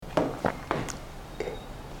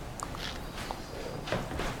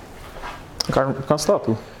Can start.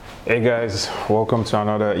 Hey guys, welcome to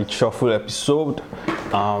another It Shuffle episode.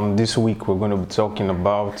 This week we're going to be talking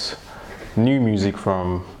about new music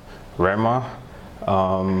from Rema,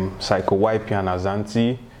 Psycho YP and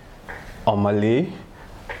Azanti, Omale,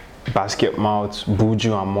 Basket Mouth,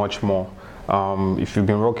 Buju, and much more. If you've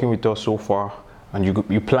been rocking with us so far and you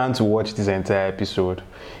plan to watch this entire episode,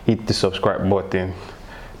 hit the subscribe button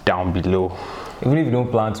down below. Even if you don't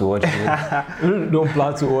plan to watch it, don't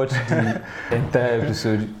plan to watch the entire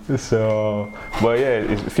episode. So, but yeah,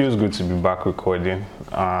 it feels good to be back recording.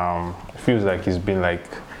 It feels like it's been like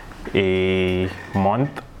a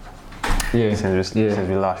month since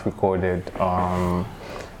we last recorded. And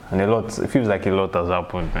it feels like a lot has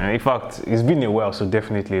happened. And in fact, it's been a while, so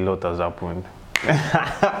definitely a lot has happened.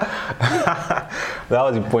 That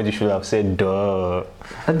was the point you should have said, duh.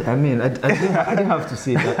 I didn't have to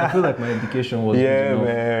say that. I feel like my education was Yeah,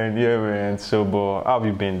 man. So, but how have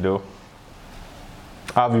you been, though?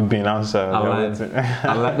 How have you been? Answer. That's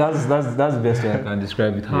the best way I can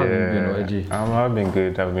describe it. How have you been, YG? I've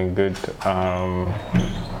been good.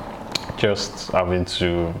 Just having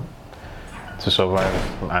to survive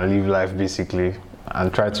and live life, basically,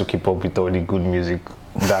 and try to keep up with all the good music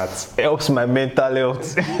that helps my mental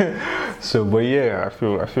health. So, but yeah, I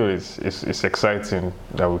feel it's exciting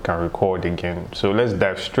that we can record again. So let's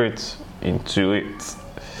dive straight into it.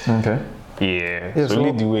 Okay. Yeah. So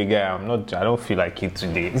lead the way, guy. I don't feel like it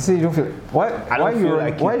today. You see, you don't feel. Why are you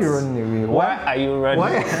running away? Why are you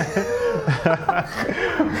running?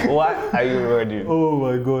 Why are you running? Oh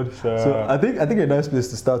my God. So I think a nice place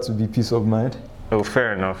to start would be peace of mind. Oh,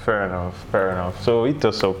 fair enough. So hit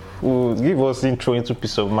us up. Give us intro into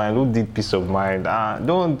peace of mind. Who did peace of mind?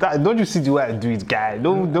 Don't you see the way I do it, guy?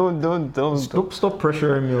 Don't. Stop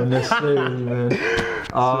pressuring me unnecessarily, man.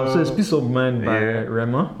 So it's peace of mind by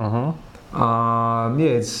Rema.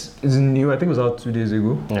 It's new. I think it was out 2 days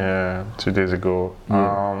ago. Yeah, 2 days ago.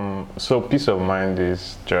 Yeah. So peace of mind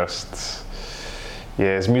is just.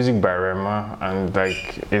 Yeah, it's music by Rema, and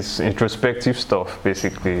like it's introspective stuff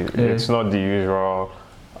basically. Yeah. It's not the usual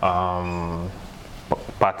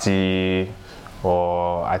party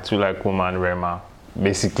or I too like woman Rema.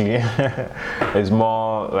 Basically, it's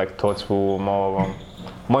more like thoughtful, more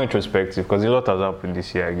introspective because a lot has happened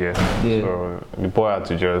this year, I guess. Yeah. So the boy had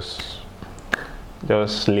to just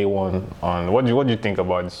lay one on. What do you think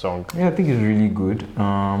about the song? Yeah, I think it's really good.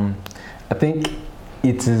 I think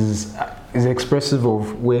it is expressive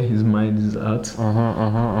of where his mind is at.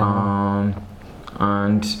 And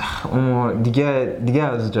the guy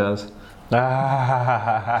has jazz.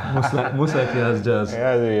 most likely has jazz.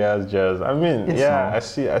 Yeah, he has jazz. I mean, I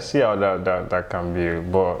see how that can be.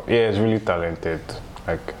 But yeah, he's really talented.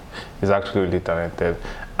 Like, he's actually really talented.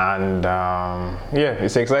 And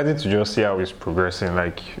it's exciting to just see how he's progressing.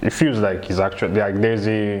 Like, it feels like he's actually like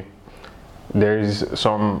there's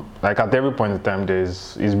some, like at every point in time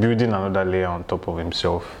he's building another layer on top of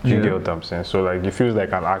himself. You get what I'm saying? So like it feels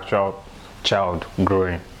like an actual child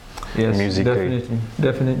growing musically.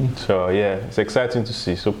 Definitely. So yeah, it's exciting to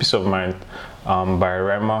see. So Peace of Mind by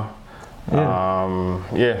Rema. You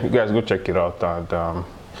guys go check it out, and I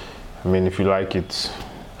mean, if you like it,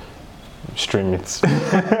 stream it.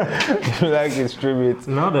 If you like it, stream it.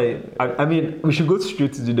 Now that we should go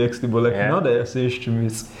straight to the next thing, but now that I say stream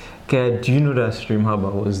it, okay, do you know that Stream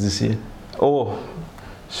Harbor was this year? Oh,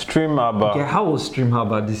 Stream Harbor. Okay, how was Stream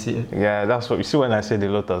Harbor this year? Yeah, that's what you see when I said a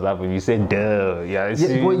lot has happened. You said duh. You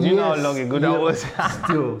know how long ago that was?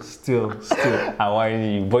 Still. I'm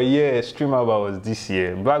whining you. But yeah, Stream Harbor was this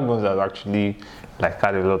year. Black Bones has actually like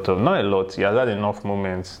had a lot of, not a lot, he has had enough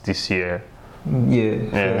moments this year. Fair, he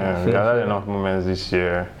has had enough moments this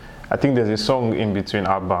year. I think there's a song in between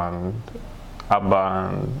Abba and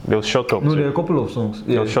there was Shut Up. No, there are a couple of songs.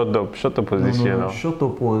 Yeah. Shut Up was this year now. Shut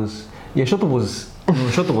Up was last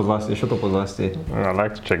year. I'd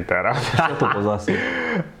like to check that out. Shut Up was last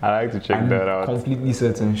year. I like to check that out. Completely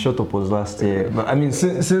certain Shut Up was last year. But I mean,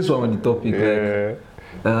 since we're on the topic,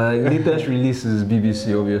 latest release is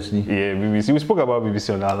BBC, obviously. Yeah, BBC. We spoke about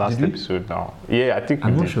BBC on our last episode now. Yeah, I think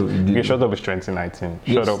I'm not sure we did. Okay, Shut Up is 2019.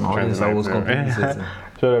 Yes, I was completely certain.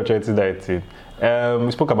 Shut Up 2019.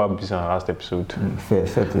 We spoke about BBC on our last episode. Fair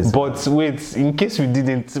place. But wait, in case we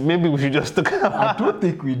didn't, maybe we should just talk about. I don't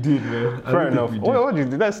think we did, man. Fair enough. What did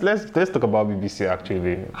you do? Let's talk about BBC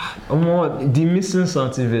actually. The missing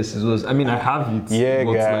something verses was. I mean, I have it. Yeah,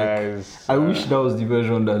 but guys. I wish that was the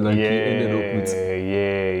version that he ended up with.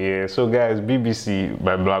 Yeah. So guys, BBC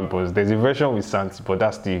by Black Bones. There's a version with Santi, but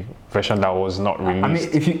that's the version that was not released. I mean,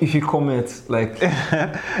 if you comment like,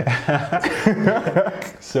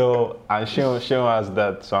 So and Sheon has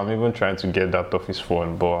that, so I'm even trying to get that off his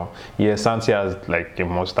phone. But yeah, Santi has like a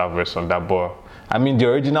monster verse on that. But I mean, the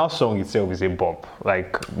original song itself is a bop.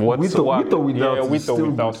 Like with or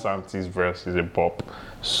without Santi's verse is a bop.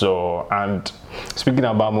 So, and speaking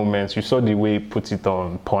about moments, you saw the way he put it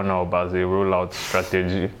on Pornhub as a rollout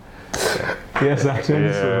strategy. Yes, actually.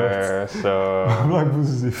 Yeah, so Black Boots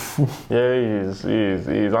is a fool. yeah, he is.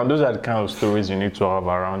 And those are the kind of stories you need to have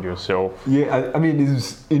around yourself. Yeah, I mean,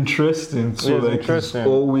 it's interesting. So Yeah, like, he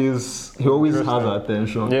always has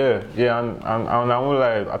attention. Yeah, and I won't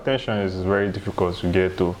lie, attention is very difficult to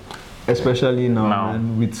get to. Especially now,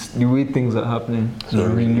 man, with the way things are happening. It's So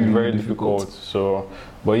really, it's really very difficult. So,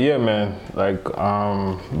 but yeah, man, like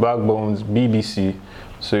Black Bones, BBC.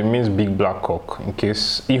 So it means big black cock, in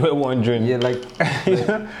case you were wondering. Yeah, like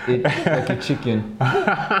a chicken.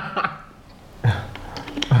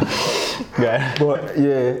 Yeah. But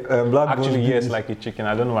yeah, Black Actually, Bones yes, BBC. like a chicken.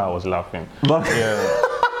 I don't know why I was laughing. Black Yeah.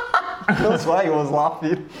 That's why he was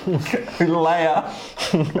laughing. Liar.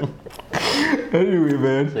 Anyway,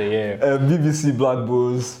 man. So yeah. BBC Black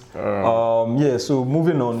Bulls. Yeah, so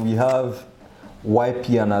moving on, we have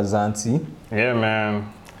YP and Azanti. Yeah, man.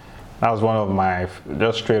 That was one of my,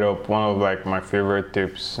 just straight up, one of like my favorite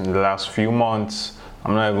tips in the last few months.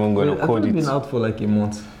 I'm not even going to code I've it. been out for like a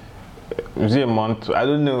month. Is it a month? I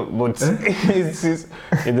don't know, but it's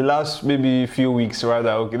in the last maybe few weeks rather.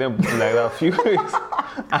 Okay, then put it like that, few weeks.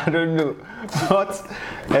 I don't know, but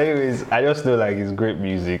anyways, I just know like it's great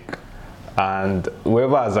music, and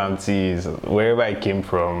wherever Azanti is, wherever I came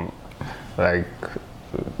from, like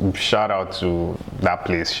shout out to that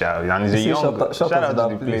place, and it's a young shout out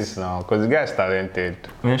to the place now because the guy is talented.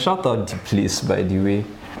 Man, shout out the place, by the way.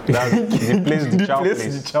 That's the place, the chow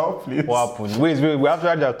place. The chow place. What happened? Wait, we have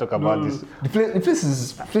to just talk about this. The place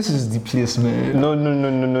is the place, man. No.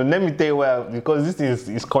 Let me tell you why. Because this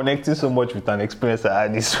is connecting so much with an experience I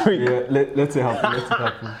had this week. Yeah, let's it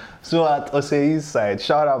happen. So at Osei's side,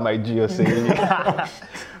 shout out my G Osei.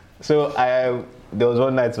 So there was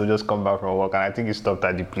one night we just come back from work and I think he stopped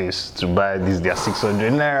at the place to buy their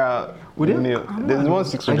 600 naira meal. There's one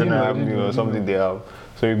 600 naira meal or something they have.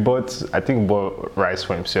 So he bought rice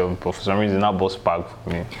for himself, but for some reason I bought spag for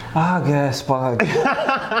me. Spag.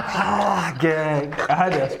 I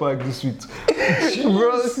had that spag this week.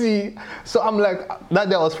 Bro, see. So I'm like, that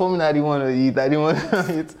day I was forming, I didn't want to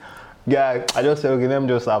eat. Yeah, I just said, okay, let me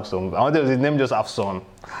just have some. I wanted to say, let me just have some.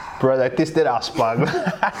 Bro, I tasted our spag.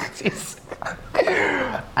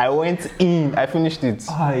 I went in, I finished it.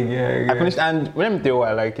 I finished, and let me tell you why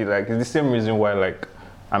I like it. Like, it's the same reason why, like,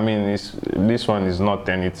 I mean, this one is not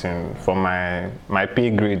anything for my pay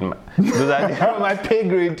grade. Those are my pay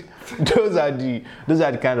grade. Those are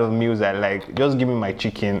the kind of meals I like. Just give me my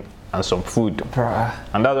chicken and some food. Bruh.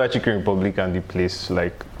 And that's why Chicken Republic and the place,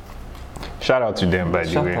 like, shout out to them, by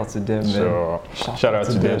the way. Shout out to them, man. So shout out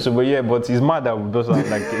to them. So, but yeah, but it's mad that we just have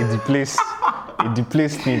like the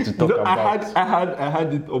place thing to talk about. I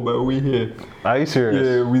had it on my way here. Are you serious?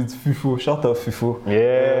 Yeah, with FIFO. Shout out FIFO.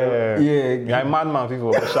 Yeah. You're a madman,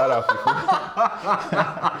 FIFO. But shout out FIFO.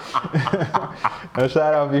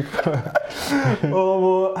 Shout out FIFO.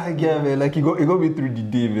 Oh, I get man. Like it got me through the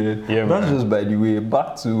day, man. Yeah, that's man. just by the way.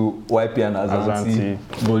 Back to YP and Azanti.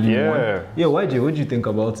 Volume 1. Yeah, YJ, what do you think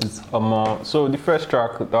about it? So the first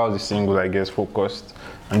track, that was the single, I guess, Focused.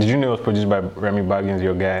 And did you know it was produced by Remy Baggins,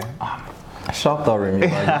 your guy? Shout out Remy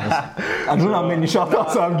Baggins. I don't know how many shout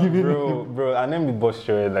outs I'm giving him. Bro, I named the boss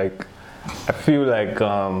show, like, I feel like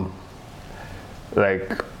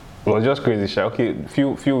it was just crazy shit. Okay,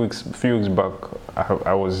 few weeks back,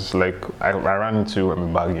 I was like, I ran into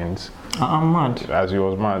Remy Baggins. I'm mad. As he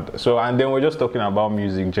was mad. So, and then we're just talking about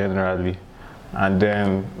music generally. And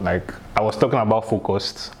then, like, I was talking about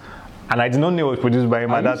Focused. And I did not know it was produced by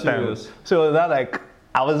him at that time. So that, like,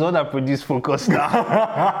 I was the one that produced Focused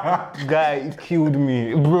now. Guy, it killed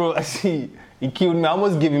me. Bro, see, it killed me. I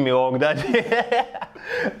almost gave him a hug that day.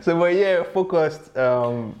 So, but yeah, Focused,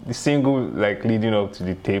 the single, like, leading up to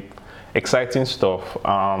the tape. Exciting stuff.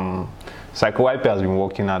 Psycho YP has been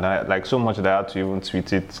working on that, like, so much that I had to even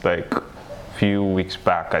tweet it, like, few weeks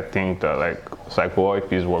back. I think that, like, Psycho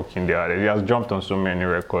YP is working there. He has jumped on so many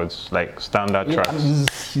records, like, standard tracks.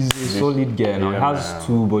 He's a solid guy now. He has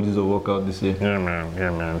 2 bodies of work out this year. Yeah,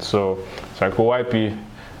 man. So, Psycho YP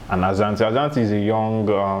and Azanti. Azanti is a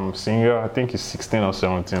young singer. I think he's 16 or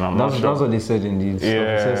 17. I'm not sure. That's what they said indeed.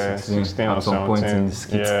 Yeah, 16 at or some 17. point in the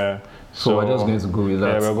skit. Yeah. So we're just going to go with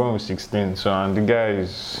that. Yeah, we're going with 16. So, and the guy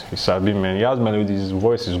is Sabi, man. He has melodies. His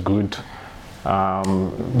voice is good.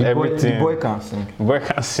 everything. The boy can sing. Boy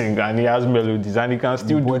can sing, and he has melodies, and he can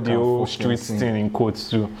still The boy do the can whole fucking street sing. thing in quotes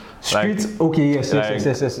too. Street, okay, yes.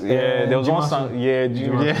 Yeah, there was one song. Yeah,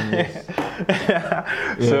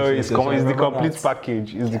 so it's the complete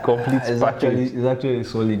package. It's the complete package. It's actually a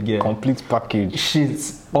solid game. Complete package. Shit,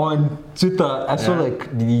 on Twitter, I saw like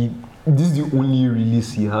this is the only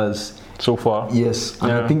release he has So far. Yes,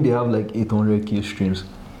 and I think they have like 800k streams.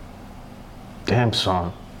 Damn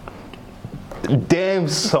son.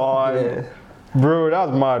 Yeah. Bro,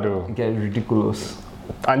 that's mad though. Okay, ridiculous.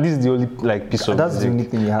 And this is the only like piece of That's music. the only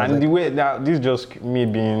thing he has. And the way that this is just me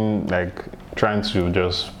being like trying to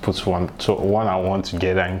just put one and one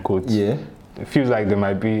together in quotes. Yeah. It feels like there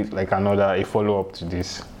might be like a follow-up to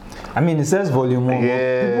this. I mean, it says volume 1.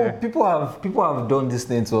 Yeah. People have done this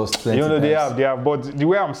thing to us 20 You know, they times. have, but the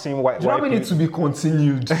way I'm seeing why. Do you know how many to be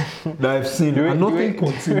continued that I've seen? And nothing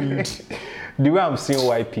continued. The way I'm seeing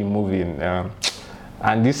YP moving,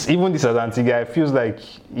 and this Asante guy feels like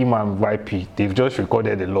him and YP, they've just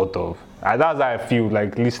recorded a lot of. And that's how I feel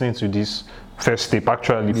like listening to this first tape.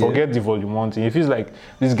 Actually, forget the volume 1 thing. It feels like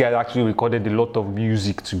this guy actually recorded a lot of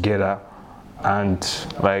music together, and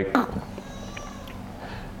like.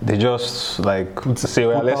 They just like say,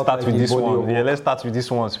 well, let's start with this one. Yeah, let's start with this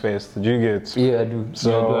ones first. Do you get? Yeah, I do. So,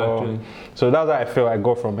 yeah, I do actually. So that's how I feel I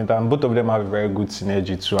got from it, and both of them have a very good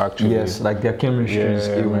synergy too. Actually, yes, like their chemistry is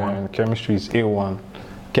A1. Man, chemistry is A1.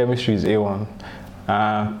 Chemistry is A1.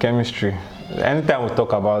 Chemistry. Anytime we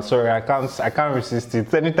talk about, sorry, I can't resist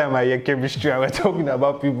it. Anytime I hear chemistry and we're talking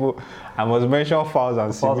about people, I must mention Falz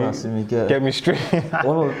and Simi. Yeah. Chemistry.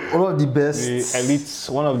 one of the best. The elites,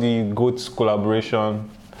 one of the GOAT's collaboration.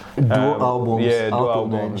 Duo albums. Yeah, duo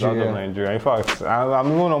albums out of Nigeria. In fact, I'm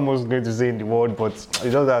even almost going to say in the world, but it's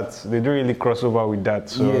just that they don't really cross over with that.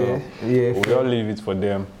 So we all leave it for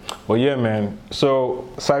them. But yeah, man. So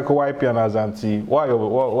Psycho YP and Asante, what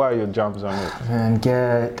are your jams on it? And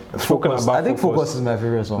Focus. I think Focus is my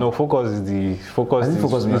favorite song. No, Focus is Focus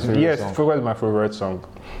is my favorite song. Yes, Focus is my favorite song.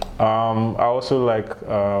 I also like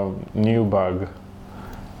New Bag.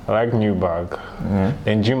 I like New Bag.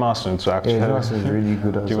 And Jimasun too, actually. Yeah, Jimasun is really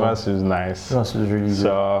good as well. Jimasun is nice. Jimasun is really good.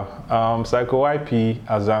 So, Psycho YP,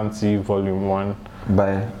 Asante, Volume 1.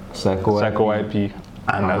 By Psycho YP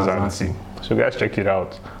and Asante. So guys, check it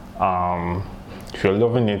out. If you're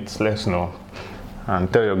loving it, let us know.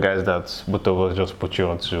 And tell your guys that both of us just put you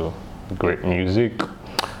on to great music.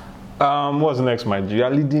 What's next, my G? You're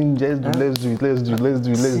leading. Let's do it.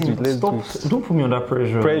 Don't put me under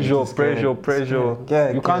pressure. Pressure.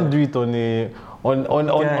 You can't do it on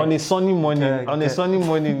a sunny morning. On a sunny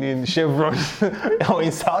morning in Chevron or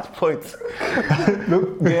in South Point.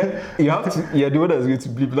 Look, you have to. Yeah, the one that's going to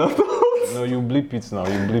bleep that. No, you bleep it now.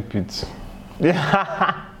 You bleep it.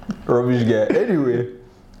 Yeah. Rubbish guy. Anyway,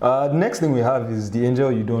 next thing we have is The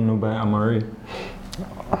Angel You Don't Know by Amare.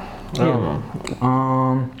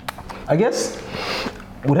 I guess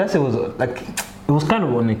what I say was like it was kind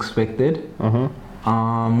of unexpected. When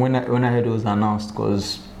I heard it was announced,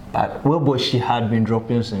 because but she had been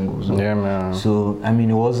dropping singles. Yeah, man. So I mean,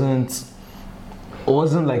 it wasn't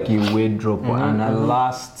like a weird drop. And her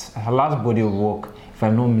last body of work, if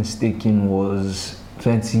I'm not mistaken, was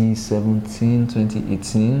 2017,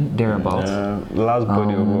 2018, thereabouts. Yeah, last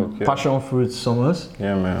body of work. Yeah. Passion Fruit Summers.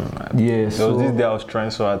 Yeah, man. Yeah, there was this day I was trying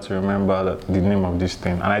so hard to remember the name of this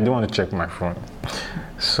thing, and I didn't want to check my phone.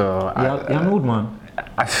 So you're an old man.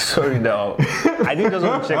 I'm sorry now. I didn't just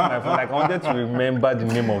want to check my phone. Like I wanted to remember the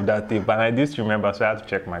name of that tape, and I did remember, so I had to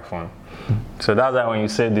check my phone. So that's why when you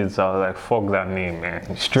said it, I was like, "Fuck that name, man!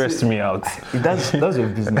 It stressed me out." That's your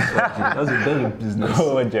business. That's your business.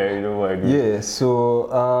 Oh, Jerry, don't worry. Yeah.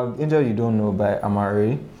 So, Angel You Don't Know by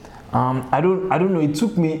Amare. I don't know. It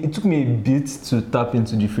took me a bit to tap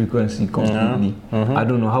into the frequency completely. I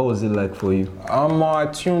don't know. How was it like for you? I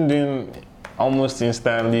tuned in almost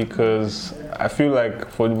instantly, because I feel like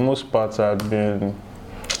for the most part I've been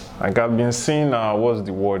seeing what's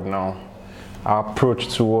the word now? Our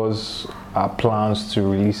approach towards our plans to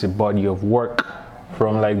release a body of work,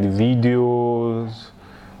 from like the videos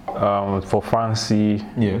for Fancy.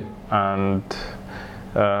 Yeah. And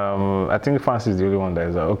I think Fancy is the only one that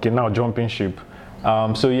is okay now. Jumping Ship.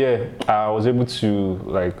 So yeah, I was able to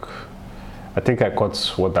I think I caught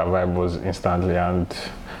what that vibe was instantly, and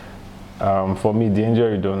for me, The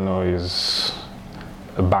Angel You Don't Know is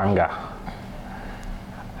a banger.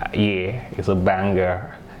 Yeah, it's a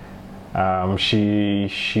banger.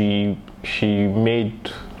 She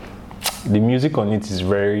made the music on it is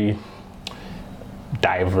very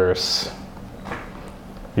diverse.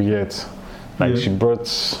 You get, like, she brought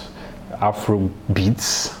Afro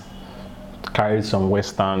beats, carried some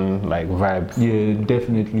Western like vibe Yeah,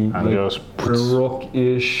 definitely. and like, just put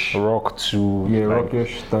rock-ish. rock to Yeah, like,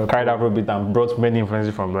 rockish stuff. carried Afrobeat and brought many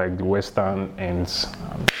influences from like the Western ends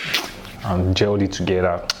and gelled it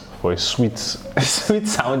together for a sweet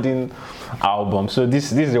sounding album. So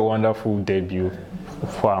this is a wonderful debut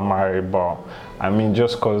for Amare, but I mean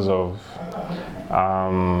just because of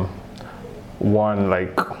one,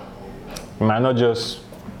 like it might not just,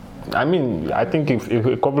 I mean I think if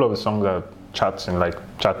a couple of the songs are chatted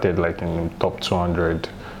like in the top 200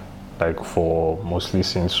 like for most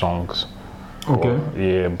listened songs.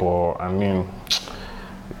 Okay. But I mean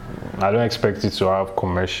I don't expect it to have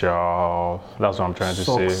commercial. That's what I'm trying to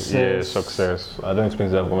say. Yeah, success. I don't expect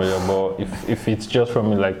it to have commercial, but if it's just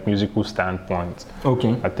from a like musical standpoint,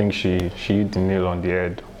 Okay. I think she hit the nail on the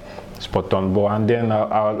head, spot on. But and then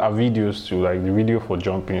our videos too, like the video for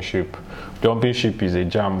Jumping Ship. Jumping Ship is a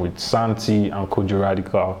jam with Santi and Kojo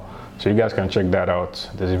Radical, so you guys can check that out.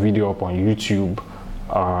 There's a video up on YouTube.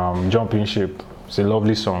 Jumping Ship. It's a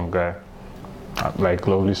lovely song, guy. Like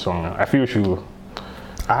lovely song. I feel you should.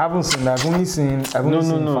 I haven't seen. I've only seen Fancy.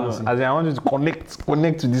 No. As in, I want you to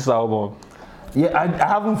connect to this album. Yeah, I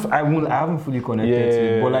haven't fully connected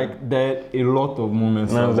to it, but like there are a lot of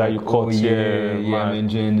moments that like, you caught. I'm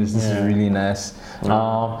enjoying this. This is really nice.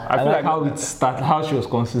 I feel like how she was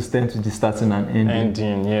consistent with the starting and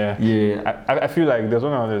ending. Yeah. I feel like there's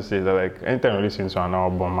one I want to say that like anytime you listen to an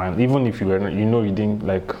album, man, even if you didn't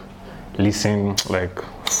like listen like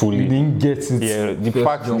fully, you didn't get it. Yeah, the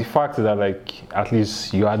fact that like at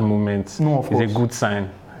least you had moments is a good sign.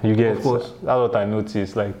 You get. Of course. That's what I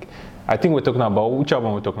noticed. Like I think we're talking about which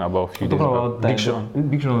album we're talking about a few days ago. Big Sean.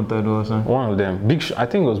 Big Sean or something. One of them. I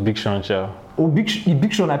think it was Big Sean. Oh, Big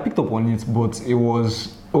Sean. I picked up on it, but it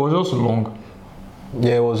was just long.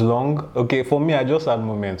 Yeah, it was long. Okay, for me, I just had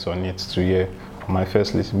moments on it to hear on my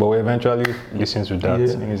first listen, but we eventually listened to that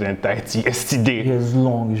in its entirety yesterday. Yeah, it's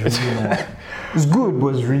long. It's really long. It's good,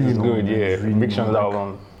 but it's really long. Good, yeah. It's really Big Sean's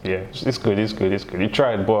album. Yeah, it's good. You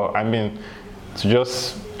tried, but I mean, to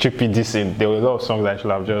just chip it this in, there were a lot of songs that I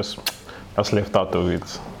should have just left out of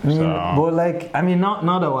it. But like, I mean,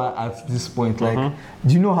 now that we're at this point, like,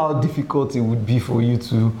 do you know how difficult it would be for you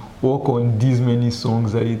to work on these many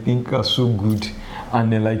songs that you think are so good,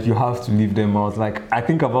 and then like you have to leave them out? Like, I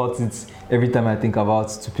think about it every time I think about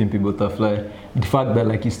To Pimp a Butterfly. The fact that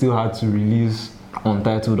like you still had to release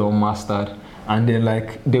Untitled or Mastered, and then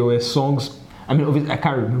like there were songs. I mean, obviously I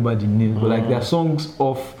can't remember the names, but like there are songs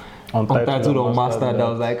of Untitled or Mastered that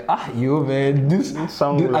was like, yo man, this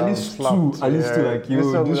at least two, like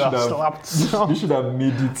yo, this should have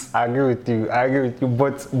made it. I agree with you.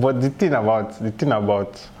 But the thing about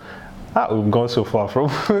we've gone so far from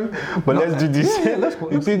but let's do this. Yeah, let's go.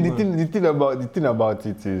 The thing about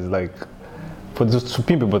it is like for those To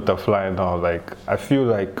Pimp a Butterfly now, like I feel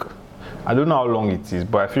like I don't know how long it is,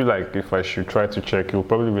 but I feel like if I should try to check, it will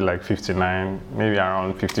probably be like 59, maybe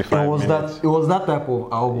around 55 minutes. It was that type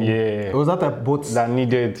of album. Yeah. It was that type, but that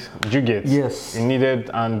needed. Did you get? Yes. It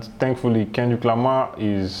needed, and thankfully Kendrick Lamar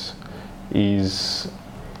is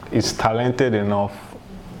talented enough.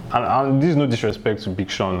 And this is no disrespect to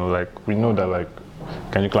Big Sean. Like we know that like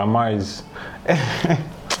Kendrick Lamar is.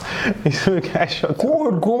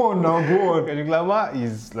 Go on. Kendrick Lamar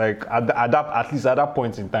is like at least at that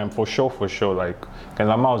point in time, for sure. Like Kendrick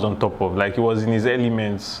Lamar was on top of, like he was in his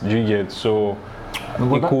elements. Do you get? So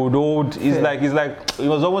he could hold. It's like it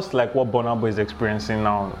was almost like what Burna Boy is experiencing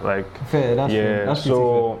now. Like fair. That's fair. That's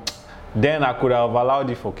so. Then I could have allowed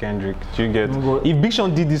it for Kendrick. Do you get? If Big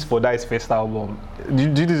Sean did this for that his first album,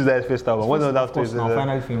 did this is that his first album? What's that first?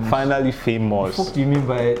 Finally famous. What do you mean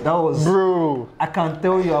by it? That was, bro. I can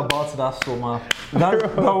tell you about that summer.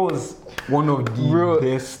 That was one of the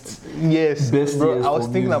best. Yes, best bro. years I was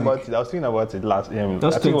for thinking music. about it. I was thinking about it last.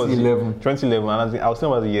 That's I think 2011. It was 2011, and I was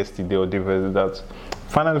thinking about it yesterday or that.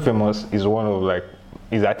 Finally Famous is one of like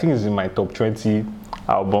I think it's in my top 20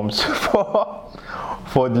 albums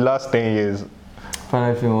for the last 10 years.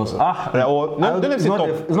 Finally Famous. It's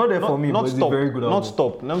not there for me, but it's a very good album. Not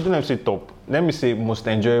stop. Let me say top. Let me say most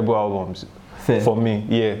enjoyable albums. Fair. For me,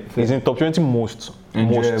 yeah. Fair. It's in top 20 most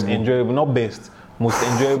enjoyable, not best. Most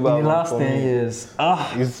enjoyable in the last 10 years.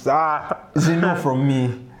 It's a no from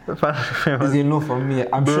me. It's a no from me.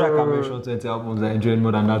 I'm sure I can mention 20 albums I enjoyed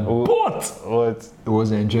more than that. But it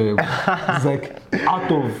wasn't enjoyable. It's like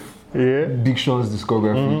out of Big Sean's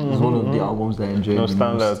discography, it's one of the albums that I enjoyed the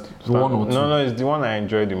most. It's one or two. No, it's the one I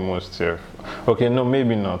enjoyed the most, yeah. Okay, no,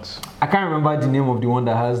 maybe not. I can't remember the name of the one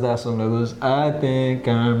that has that song that goes, I think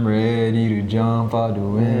I'm ready to jump out the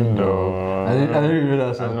window. I don't remember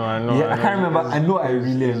that song. I know. I can't remember. I know I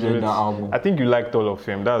really enjoyed that album. I think you liked all of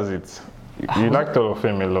them, that's it. You liked Hall of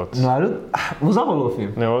Fame a lot. No, I don't. Was that Hall of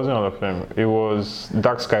Fame? No, it wasn't Hall of Fame. It was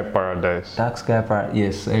Dark Sky Paradise. Dark Sky Paradise.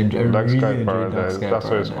 Yes, I Dark really Sky enjoyed Paradise. Dark Sky That's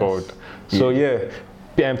what it's Paradise. called. So yeah,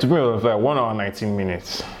 to me it was like 1 hour 19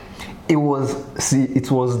 minutes. It was. See, it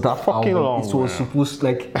was that Fucking album. long, It was man. supposed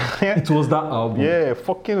like. It was that album. Yeah,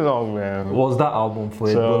 fucking long, It man. was that album for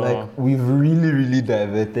it, So- but like we've really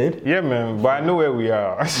diverted. Yeah, man. But I know where we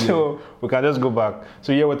are, so we can just go back.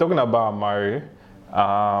 So yeah, we're talking about Amari.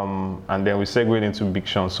 And then we segued into Big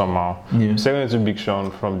Sean somehow. Yeah. We segued into Big Sean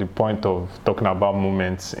from the point of talking about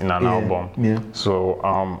moments in an album. Yeah. So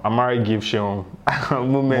Amari gave Sean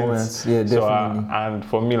moments. Yeah, So, definitely. and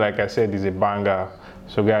for me, like I said, it's a banger.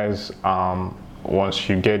 So guys, once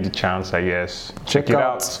you get the chance, I guess, check it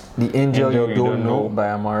out. The Angel You Don't Know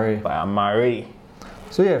by Amari. By Amari.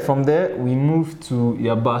 So yeah, from there we moved to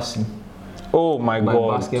Yabasi Oh my by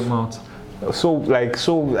God. Basket Mouth. So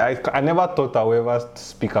I never thought I would ever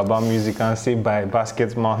speak about music and say by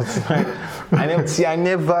Basket Mouth. I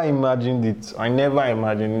never imagined it.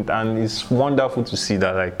 And it's wonderful to see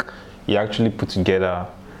that like he actually put together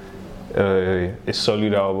a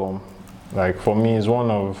solid album. Like for me, it's one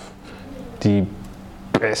of the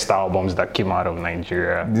best albums that came out of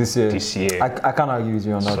Nigeria This year. I can't argue with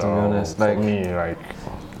you on that, to be honest. Like for me, like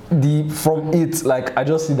from it, like I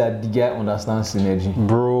just see that the guy understands synergy.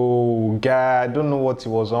 bro, guy, I don't know what he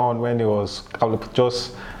was on when he was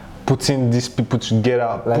just putting these people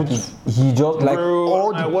together. Like he just like Bro,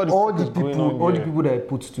 all the going people, on all the here? people that he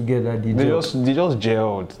put together, They just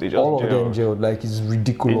gelled. They just all gelled. of them gelled. Like it's They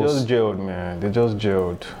ridiculous. just gelled, man. They just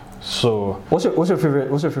gelled. So What's your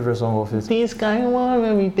favorite song of it? this guy want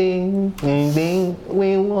everything.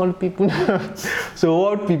 We want people. So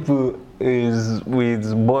what people is with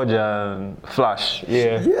Bodja and Flash.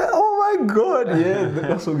 Yeah. Yeah, oh my god, yeah,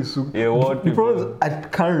 that song is so Yeah, what the problem people. is I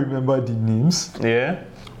can't remember the names, Yeah.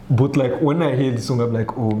 but like when I hear the song, I'm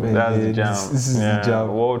like, oh man, That's yeah, the jam. This is the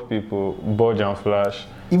jam. World people, Bodja and Flash.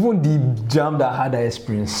 Even the jam that had that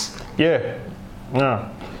experience. Yeah.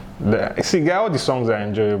 Yeah. See, all the songs are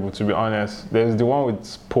enjoyable, to be honest. There's the one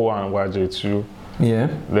with Poe and Waje too. Yeah.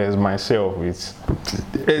 There's myself with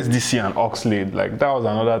SDC and Oxlade. Like that was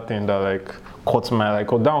another thing that like caught my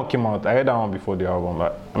like. Oh, that one came out. I heard that one before the album.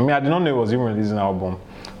 Like, I mean, I did not know it was even releasing an album.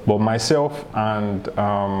 But myself and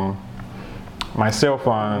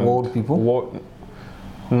World People?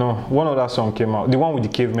 No, one other song came out. The one with the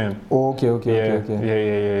cavemen. Oh, okay.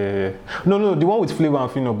 Yeah. No, the one with Flavor and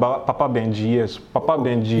Fino, Papa Benji. Yes, Papa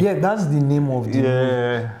Benji. Yeah, that's the name of the movie.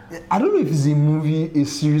 Yeah. I don't know if it's a movie, a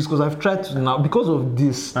series, because I've tried to now, because of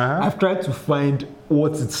this, I've tried to find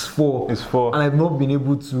what it's for. It's for. And I've not been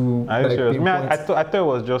able to. Are you like, serious? pinpoint. I thought it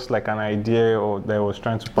was just like an idea or that I was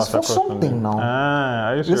trying to pass It's for across something now.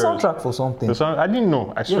 Are you The serious? soundtrack for something. I didn't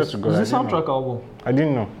know. I swear Yes, to God. it's a I didn't know. soundtrack album. I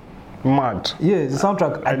didn't know. Mad. Yeah, it's a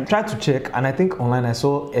soundtrack. I tried to check, and I think online I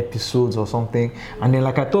saw episodes or something, and then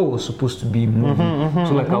like I thought it was supposed to be a movie.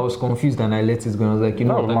 So like I was confused, and I let it go. I was like, you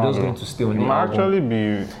know, Oh, I'm just man. going to stay on It the might album. actually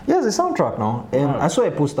be Yeah, it's a soundtrack now, and I saw a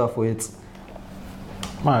poster for it.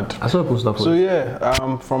 mad. I saw a poster for So it.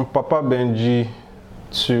 yeah, from Papa Benji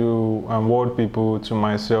to World People to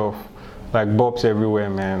myself, like bops everywhere,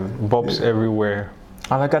 man. Bops everywhere.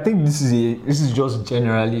 And like I think this is just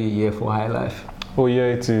generally a year for High Life. Oh yeah,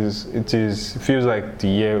 it is. It feels like the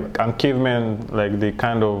year. And Cavemen, like they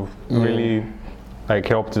kind of really like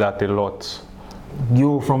helped that a lot.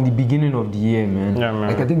 Yo, from the beginning of the year, man. Yeah, man.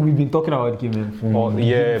 Like I think we've been talking about Cavemen from, Oh,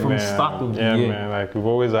 yeah, from man. the start of the yeah, year. man. Like we've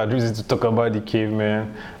always had reason to talk about the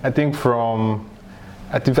Cavemen. I think I'm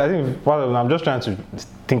just trying to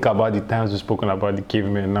think about the times we've spoken about the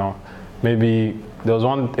Cavemen now. Maybe there was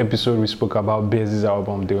one episode we spoke about Bez's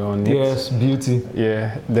album. They were on it. Yes, Beauty.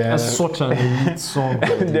 Yeah. Then That's such an elite song. by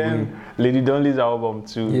the way. then Lady Donley's album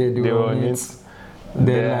too. Yeah, they were on it.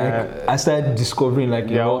 Then like I started discovering like a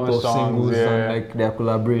their lot own of songs, singles yeah. and like their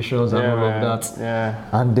collaborations and all man. of that.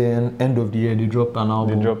 Yeah. And then end of the year they dropped an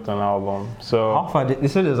album. They dropped an album. So How far? They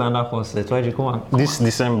said there's another concert. Why'd you come on? this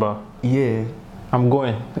December, Yeah. I'm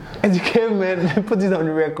going. And you came, man, put it on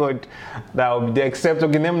the record that I'll be there. Except,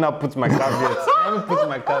 okay, let me not put my caveats. Let me put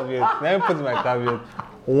my caveat.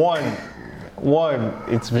 One,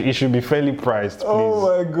 it should be fairly priced, please. Oh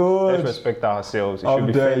my Let's god. respect ourselves. It I'm should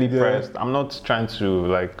be dead, fairly yeah. priced. I'm not trying to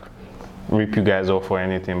like rip you guys off or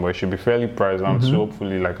anything, but it should be fairly priced. And so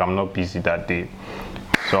hopefully, like, I'm not busy that day.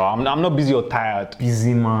 So I'm not busy or tired.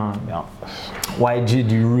 Busy man. Yeah. YG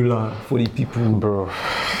the ruler for the people. Bro,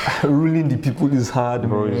 Ruling the people is hard,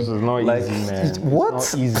 bro, man. it's not Like, easy, man. what?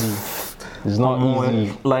 It's not easy. It's not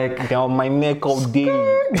easy. Like They're on my neck all day.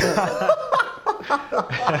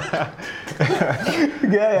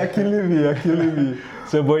 Yeah, you're killing me.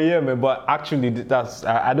 So, but yeah, man, but actually, that's,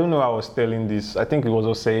 I don't know how I was telling this. I think it was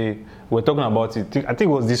also, we're talking about it. I think it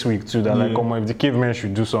was this week too, that like, come on, if the cavemen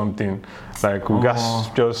should do something, like, we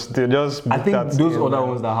just I think those other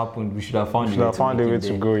ones that happened, we should have found a way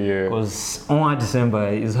to go, yeah. Because on December,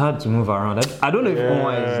 it's hard to move around. I don't know if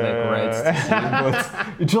Onwa is like right to say,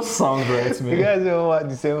 but it just sounds right, man. You guys know what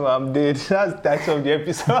December, I'm dead. That's the title of the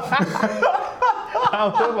episode.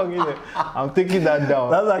 I'm taking that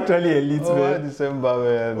down. That's actually elite, man. December,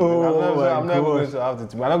 man. Oh, I'm not going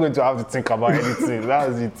to have to think about anything.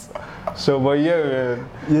 That's it. So, but yeah, man.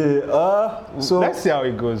 Yeah. So let's see how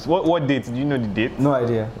it goes. What date? Do you know the date? No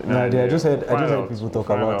idea. I just heard people talk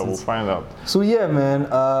about it. We'll find out. So yeah, man.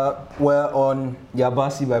 We're on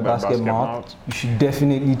Yabassi by Basketmouth. You should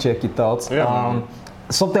definitely check it out. Yeah,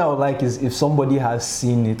 something I would like is if somebody has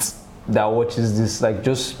seen it that watches this, like,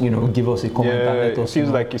 just give us a comment and let us feels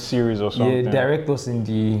know. like a series or something. Yeah, direct us in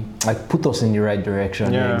the, like, put us in the right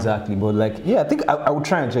direction. Yeah, exactly. But like, I think I will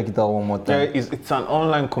try and check it out one more time. Yeah, it's an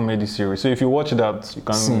online comedy series. So if you watch that, you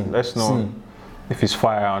can let us know if it's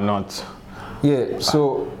fire or not. Yeah.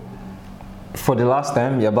 So for the last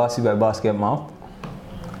time, Yabassi by Basketmouth.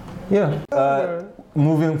 Yeah.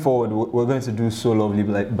 Moving forward, we're going to do So Lovely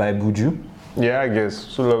by Buju. Yeah, I guess.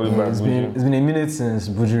 So Lovely by Buju. It's been a minute since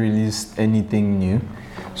Buju released anything new.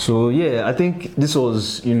 So yeah, I think this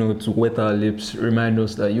was, to wet our lips, remind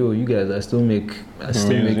us that you guys, I still make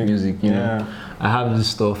music, you know. I have this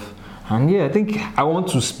stuff. And yeah, I think I want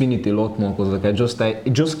to spin it a lot more because like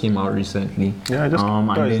it just came out recently. Yeah,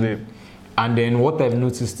 and then what I've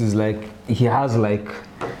noticed is like he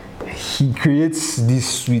creates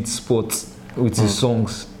this sweet spot with his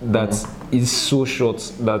songs that is so short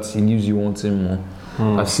that he leaves you wanting more.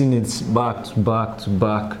 I've seen it back to back to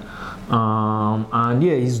back. And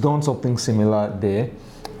yeah, he's done something similar there.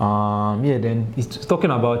 Then he's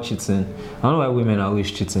talking about cheating. I don't know why women are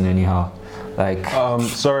always cheating anyhow. Like,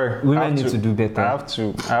 sorry, women need to do better. I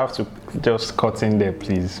have to just cut in there,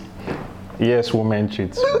 please. Yes, women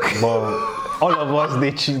cheat, but all of us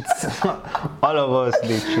they cheat. All of us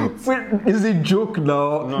they cheat. Wait, is it a joke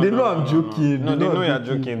now? No, they know I'm joking. No, they know you're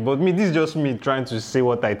joking. But me, this is just me trying to say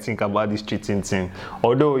what I think about this cheating thing.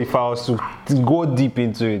 Although if I was to go deep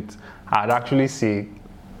into it, I'd actually say,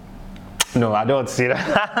 no, I don't want to say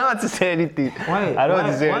that. I don't want to say anything. Why? I don't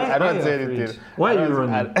want to say anything. Why are you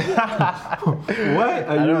running? Why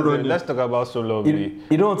are you running? Let's talk about So Lovely.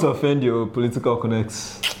 You don't want to offend your political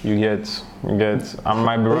connects. You get. I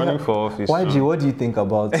might be running for office. YG, what do you think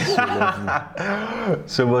about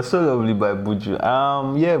So Lovely? So Lovely by Buju.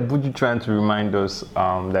 Buju trying to remind us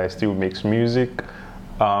that he still makes music.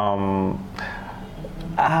 I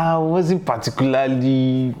wasn't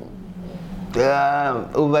particularly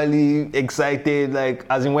overly excited, like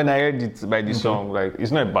as in when I heard it by the song. Like,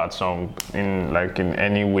 it's not a bad song in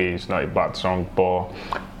any way. It's not a bad song, but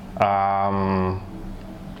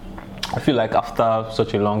I feel like after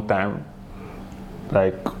such a long time,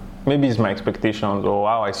 like maybe it's my expectations or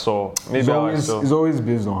how I saw. Maybe it's always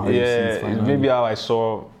based on how you see it. Maybe how I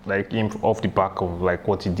saw like him off the back of like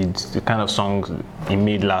what he did, the kind of songs he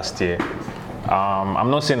made last year.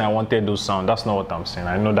 I'm not saying I wanted those sounds. That's not what I'm saying.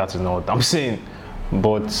 I know that is not what I'm saying.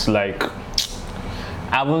 But like, I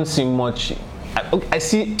haven't seen much. I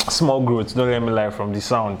see small growth. Don't let me lie, from the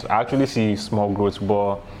sound. I actually see small growth,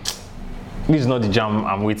 but this is not the jam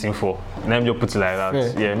I'm waiting for. Let me just put it like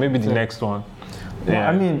that. Yeah, maybe the next one. Yeah. Well,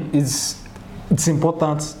 I mean, it's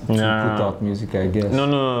important to put out music, I guess.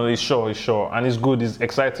 No, it's sure, and it's good. It's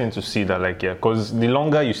exciting to see that, like, because the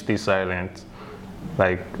longer you stay silent,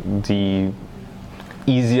 like the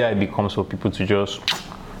easier it becomes for people to just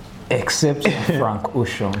except Frank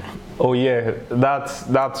Ocean. Oh yeah,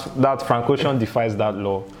 that Frank Ocean defies that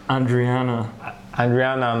law. And Rihanna,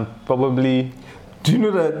 and probably. Do you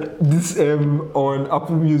know that this on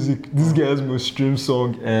Apple Music, this guy's most streamed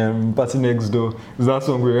song, Party Next Door, is that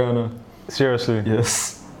song with Rihanna? Seriously?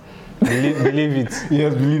 Yes. Believe it.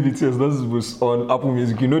 Yes, believe it. Yes, that's most on Apple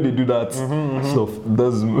Music. You know they do that stuff.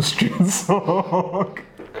 That's the most streamed song.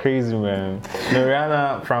 Crazy, man. No,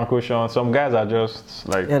 Rihanna, Frank Ocean, some guys are just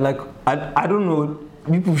like... Yeah, like, I don't know.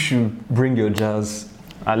 People should bring your jazz.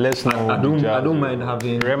 And let's know I don't mind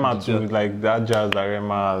having... Rema too, like that jazz that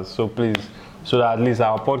Rema has. So please, so that at least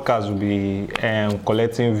our podcast will be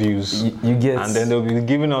collecting views. You get... And then they'll be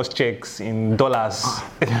giving us checks in dollars.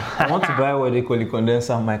 I want to buy what they call a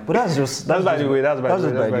condenser mic, but that's just... That's by the way.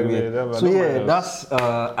 So yeah, that's...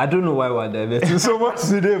 I don't know why we're diverting so much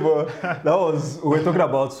today, but we're talking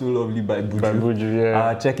about So Lovely by Buju. By Buju,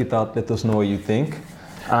 yeah. Check it out. Let us know what you think.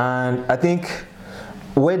 And I think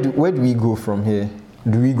where do we go from here?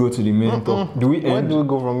 Do we go to the main talk? Do we Where end? do we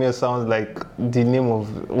go from here? Sounds like the name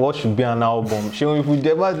of what should be an album. Shall if we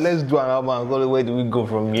ever let's do an album and go, where do we go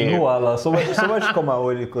from here? No, Allah. So much come out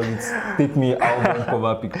with it because it's take me album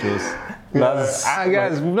cover pictures. That's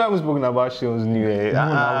guys, we've not even spoken about Seun's new year.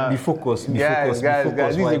 no, be focused. Be focused. Guys, Be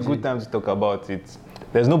focused. this is a good time to talk about it.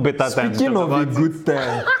 There's no better time to Speaking talk of about a it. good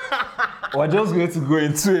time, we're just going to go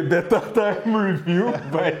into a better time review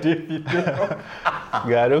by Davido.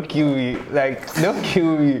 God, don't kill me. Like, don't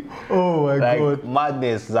kill me. Oh my Like, God.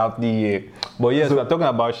 madness is after year. But yes, we're talking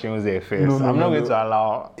about Seun's hair first. No, I'm not going no. to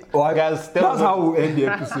allow. Well, Guys, that's how we end the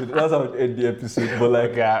episode. That's how we end the episode. But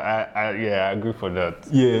like, Okay, I agree for that.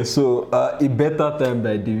 yeah. So a better time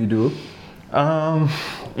by Davido.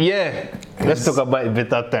 Yeah. Let's talk about a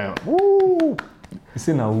better time. Woo! You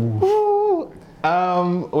say now. Woo!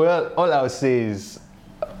 Well, all I'll say is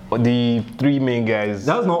the three main guys.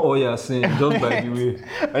 That's not all you're saying. Just by the way,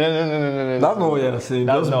 No. that's not what you're saying.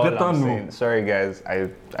 That's Just not better all I'm know. saying. Sorry, guys. I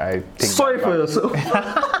think Sorry that for back. yourself.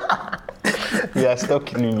 Yeah, stop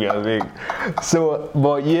killing me, I think. So,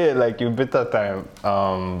 but yeah, like a better time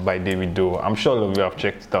by Davido. I'm sure all of you have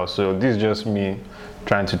checked it out. So this is just me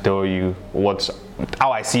trying to tell you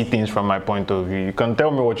how I see things from my point of view. You can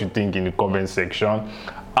tell me what you think in the comment section.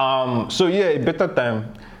 So yeah, a better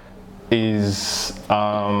time is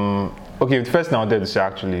okay. The first thing I wanted to say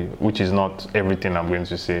actually, which is not everything I'm going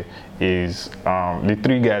to say, is the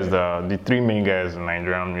three main guys in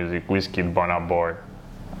Nigerian music, Wizkid, Burna Boy,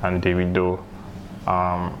 and Davido.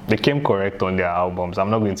 They came correct on their albums. I'm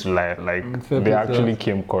not going to lie, like they actually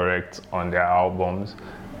came correct on their albums.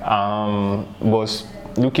 But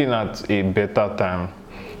looking at a better time,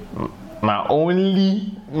 my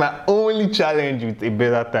only challenge with a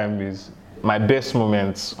better time is my best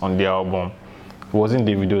moments on the album wasn't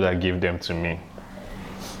Davido that gave them to me.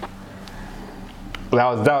 That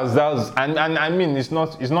was, and I mean it's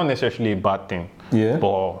not necessarily a bad thing. Yeah.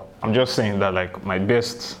 But I'm just saying that like my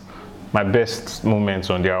best moments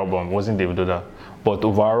on the album wasn't Davido that. But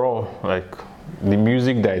overall, like the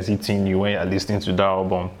music that is hitting you when you're listening to the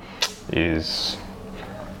album is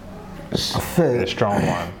the strong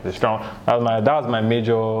one. That was my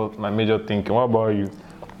major thinking. What about you?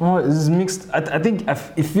 Well, it's mixed. I think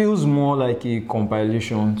it feels more like a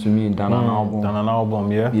compilation to me than an album. Than an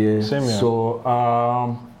album, yeah. Yeah. Same here. So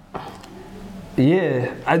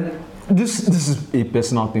yeah, this is a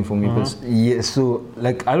personal thing for me. Yeah. So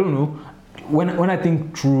like I don't know, when I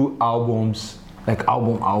think through albums, like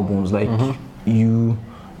albums, like you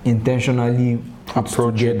intentionally put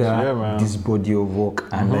Approach it, together yeah, man. this body of work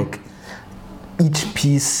and like each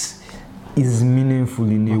piece is meaningful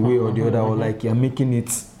in a way or the other, or like you're making it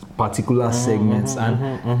particular segments,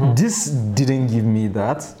 and this didn't give me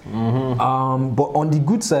that. But on the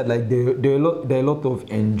good side, like there are a lot of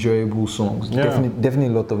enjoyable songs. Yeah. Definitely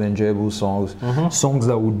a lot of enjoyable songs. Songs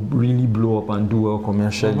that would really blow up and do well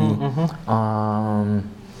commercially.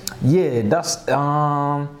 Yeah, that's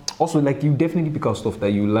also like you definitely pick out stuff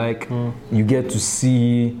that you like. You get to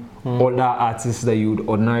see other artists that you would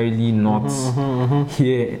ordinarily not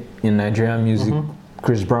hear in Nigerian music.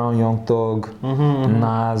 Chris Brown, Young Thug,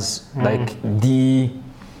 Nas, like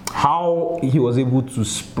how he was able to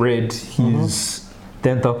spread his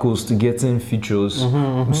tentacles to getting features,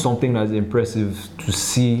 something that's impressive to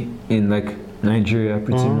see in like Nigeria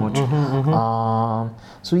pretty much.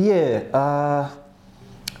 So yeah,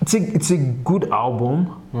 it's a good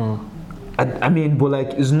album. I mean, but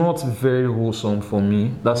like it's not very wholesome for me.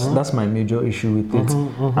 That's my major issue with it,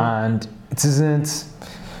 and it isn't.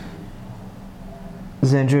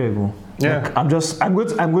 It's enjoyable. Yeah. Like,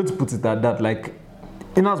 I'm going to put it at that. Like,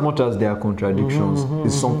 in as much as there are contradictions,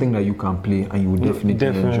 it's something that you can play and you will definitely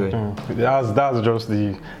enjoy. That's just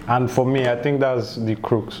and for me, I think that's the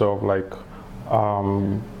crux of like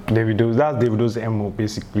Davido's. That's Davido's MO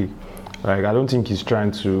basically. Like, I don't think he's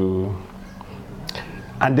trying to.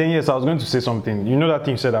 And then yes, I was going to say something. You know that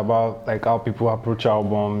thing you said about like how people approach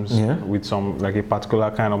albums with some like a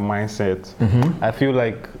particular kind of mindset. I feel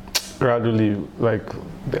like gradually, like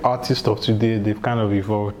the artists of today, they've kind of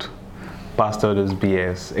evolved past all this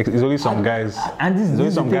BS. It's only some guys. And this there's only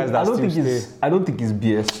is some the guys thing. that still stay. I don't think it's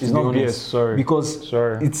BS. It's not BS. Sorry. Because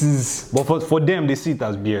it is. But for them, they see it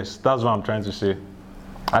as BS. That's what I'm trying to say.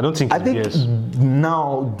 I don't think it's BS.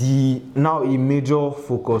 Now a major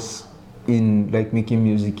focus in like making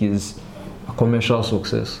music is commercial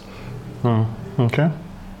success. Okay.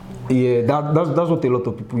 Yeah, that's what a lot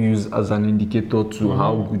of people use as an indicator to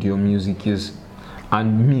how good your music is.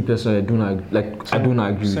 And me personally, I don't agree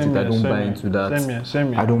with it. I don't buy into that.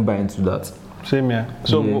 Same here. I don't buy into that. Same here.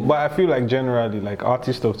 So, Yeah. but I feel like generally, like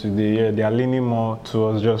artists of today, yeah, they are leaning more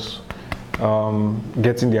towards just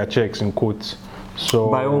getting their checks in quotes. So,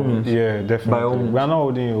 By all means. yeah, definitely. By all means. We are not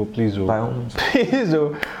holding you, please. By all means. Please,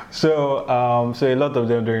 so a lot of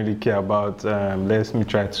them don't really care about. Let me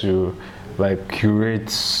try to like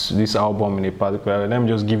curate this album in a particular. Let me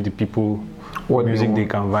just give the people What music they they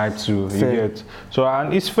can vibe to. Fair. You get. So,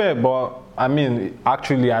 and it's fair, but I mean,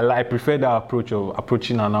 actually, I prefer that approach of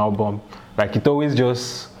approaching an album. Like it always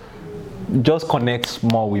just connects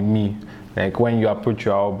more with me. Like when you approach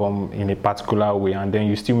your album in a particular way, and then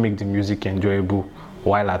you still make the music enjoyable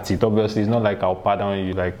while at it. Obviously, it's not like I'll pardon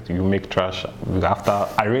you, like you make trash after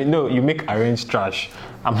you make arranged trash.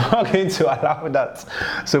 I'm not going to allow that.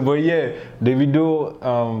 So, but yeah,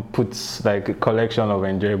 Davido puts like a collection of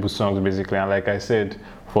enjoyable songs basically, and like I said,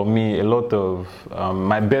 for me, a lot of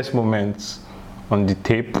my best moments on the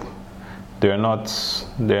tape, they're not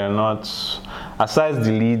aside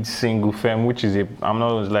the lead single Femme, which is I'm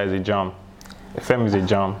not going to lie, is a jam. Femme is a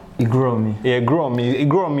jam. It grew on me. Yeah, it grew on me.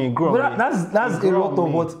 But that's a lot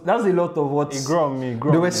of what. That's a lot of what. It grew on me.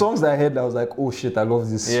 There were songs that I heard that I was like, oh shit, I love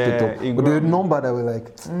this Yeah, straight up. it But grew the on me. number that were like,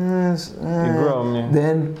 It grew on me.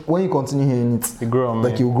 Then when you continue hearing it, It grew on me.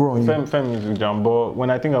 like it will grow on you. Femme is a jam. But when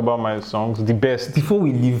I think about my songs, the best. Before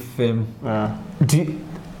we leave Femme,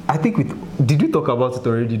 did we talk about it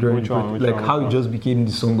already during Which the one? Which like one? how Which it just became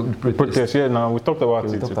the song of the protest? Protest, yeah, no, we talked about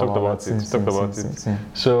it. We talked about it.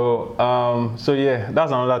 So yeah,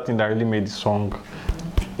 that's another thing that really made the song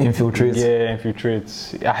Infiltrate. Yeah, infiltrate.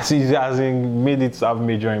 As in made it have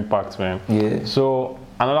major impact, man. Yeah. So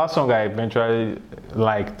another song I eventually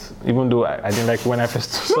liked, even though I didn't like it when I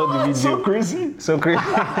first saw the video. So crazy. So crazy.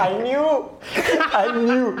 I knew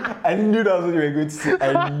that's what you were going to say.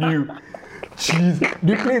 I knew. Jeez,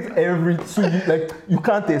 they play it every 2 years. Like you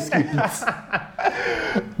can't escape it.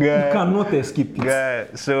 You cannot escape it. Yeah.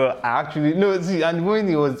 So I actually and when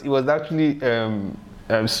it was actually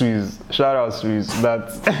Swiss, shout out Swiss,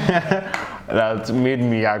 that made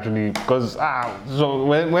me actually, because so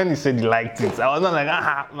when he said he liked it, I was not like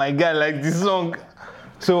my guy liked this song.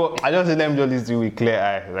 So I just said let me just listen with clear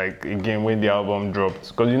eye, like again when the album dropped,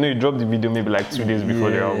 because you dropped the video maybe like 2 days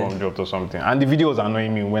before the album dropped or something, and the video was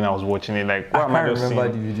annoying me when I was watching it. Like, why am I just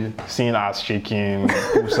seeing ass shaking,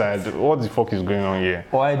 poolside? What the fuck is going on here?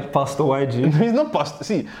 Pastor YG? It's not pastor.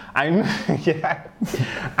 See, I know,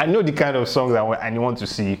 I know the kind of songs I want to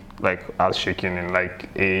see, like ass shaking and like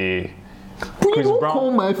a. But you don't call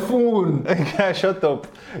my phone. Shut up.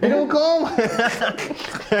 You don't call.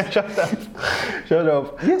 Shut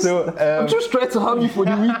up. Yes. So, I'm just trying to have you for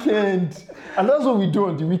the weekend. And that's what we do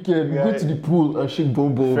on the weekend. We go to the pool and shake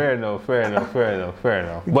bobo. Fair enough.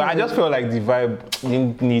 But I just felt like the vibe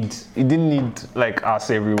didn't need like us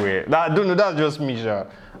everywhere. I don't know, that's just me, sure.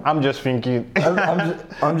 I'm just thinking. I'm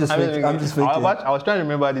just thinking. I was trying to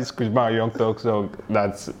remember this Chris Brown Young Talk song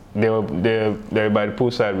that they were by the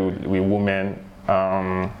poolside with women.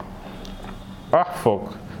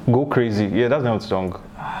 Fuck. Go Crazy. Yeah, that's not the song.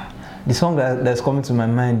 The song that's coming to my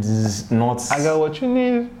mind is not. I got what you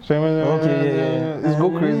need. Okay, yeah. It's Go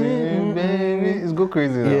Crazy, baby. It's Go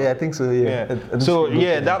Crazy now. Yeah, I think so. Yeah. So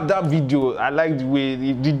yeah, that video, I like the way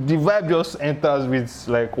the vibe just enters with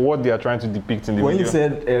like what they are trying to depict in the when video.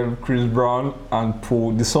 When you said Chris Brown and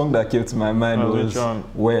Paul, the song that came to my mind was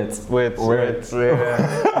Wet. Yeah.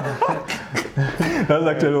 That's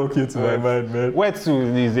actually okay to my mind, man. Wet too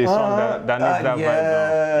is a song that needs that vibe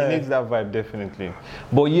now. It needs that vibe definitely.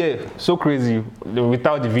 But yeah, so crazy.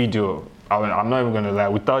 Without the video, I'm not even gonna lie.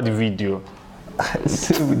 Without the video,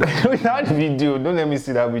 don't let me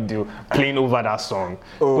see that video playing over that song.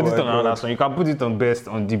 Put it on another song. You can put it on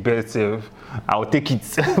the best. I'll take it.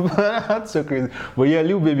 That's so crazy. But yeah,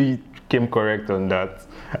 Lil Baby came correct on that.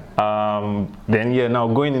 Then yeah, now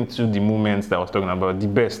going into the moments that I was talking about, the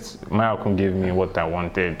best, Mayakun gave me what I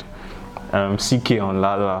wanted. CK on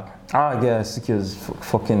Lala. Yeah, CK is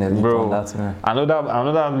fucking elite on that, man.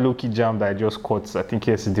 Another low-key jam that I just caught, I think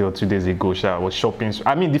yesterday or 2 days ago, I was shopping.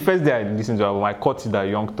 I mean, the first day I listened to it, I caught it that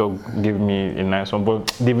Young Talk gave me a nice one, but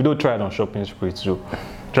the video tried on Shopping Spree too.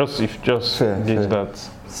 Gauge that.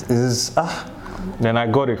 Then I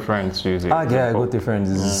got a friend to use it. I got a friend.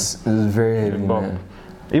 It's very heavy, man.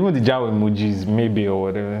 Even the jam emojis, maybe or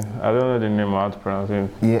whatever. I don't know the name, how to pronounce it.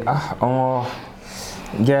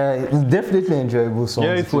 Yeah, it's definitely enjoyable song.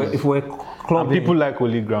 Yeah, if we're clubbing. And people like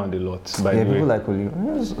Holy Ground a lot, by the way. Yeah, people like Holy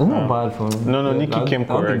Ground. It's not bad for me. No, Nikki came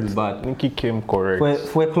correct. Nikki came correct.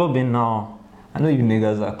 If we're clubbing now, I know you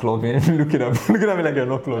niggas are clubbing. looking at me like you're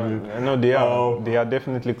not clubbing. No, they are. They are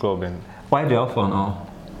definitely clubbing. Why the alpha now?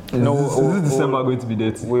 Is this December going to be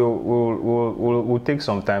dirty? We'll take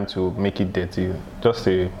some time to make it dirty. Just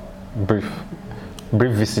a brief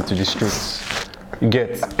visit to the streets. You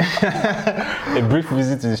get a brief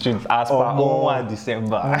visit to the streets as per 1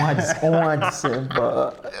 December. 1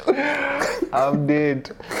 December. I'm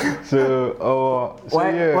dead. So,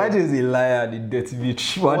 why is he liar the dirty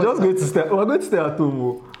bitch? We're going to stay at home.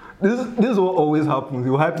 Oh. This is what always happens.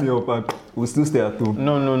 You hype me up and we'll still stay at home.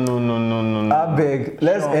 No. I beg.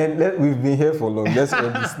 We've been here for long. Let's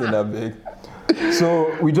end this thing, I beg.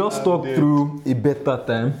 So we just talked through A Better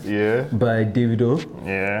Time by Davido.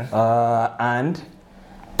 Yeah. And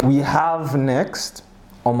we have next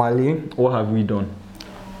Omale. What have we done?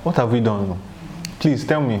 What have we done? Please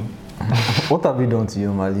tell me. What have we done to you,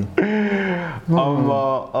 Omale?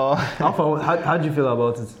 How do you feel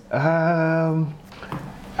about it?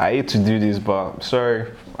 I hate to do this, but sorry.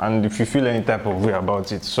 And if you feel any type of way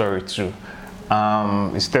about it, sorry too.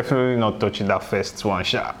 It's definitely not touching that first one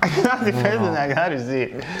shot. That's the first thing I had to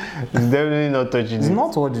say. It's definitely not touching it. It's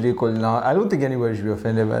not what do they call it now. I don't think anybody should be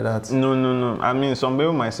offended by that. No. I mean, some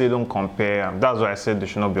people might say don't compare. That's why I said they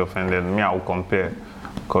should not be offended. Me, I will compare.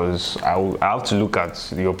 Because I have to look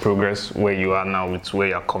at your progress where you are now with where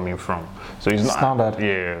you're coming from. So it's not standard.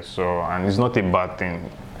 Yeah, so, and it's not a bad thing.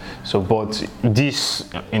 So, but this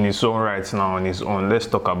in its own right now, on its own, let's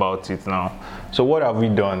talk about it now. So what have we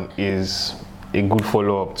done is a good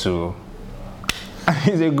follow-up to,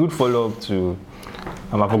 it's a good follow-up to,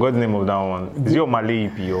 I forgot the name of that one. Is it Omale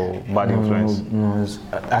EP or Bad Influence? No,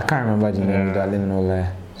 I can't remember the name of that, let me not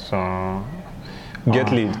lie. So,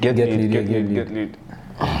 Get Lead.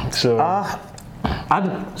 So,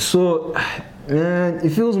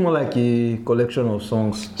 it feels more like a collection of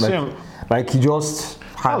songs. Like he just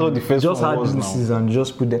had pieces and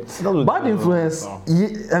just put them. Bad Influence.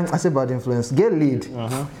 I said Bad Influence. Get Lead.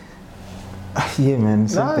 Yeah, man.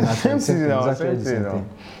 Same thing.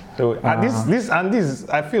 So this,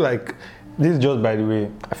 I feel like this. Just by the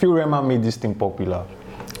way, I feel Rema made this thing popular.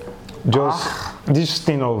 This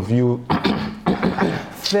thing of you.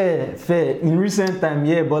 Fair. In recent time,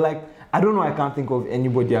 yeah, but like I don't know. I can't think of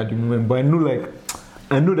anybody at the moment, but I know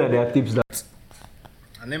that there are tips that.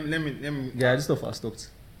 And let me. Yeah, this stuff has stopped.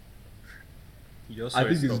 I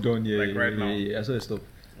think it's done. Yeah, like right now. Yeah, I saw it stop.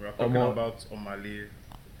 We're talking about Omale,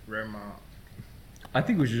 Rema. I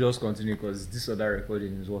think we should just continue because this other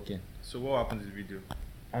recording is working. So what happened to the video?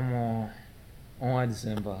 On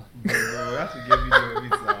December. Bro, we have to get video of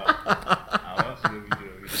it now. I want to get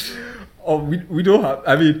video of it. Oh, we don't have.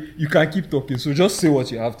 I mean, you can keep talking. So just say what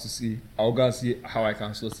you have to say. I'll go and see how I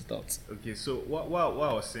can sort it out. Okay, so what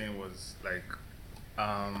I was saying was like,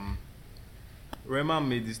 Rema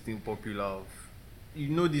made this thing popular. You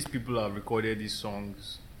know, these people have recorded these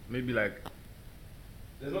songs. Maybe like.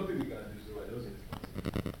 There's nothing we can do, so I don't.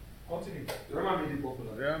 Continue. Rema made it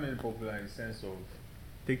popular. Rema made it popular in the sense of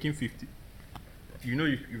taking 50. You know,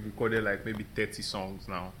 you've recorded like maybe 30 songs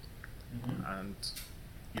now, and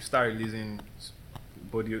you start releasing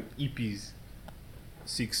body EPs,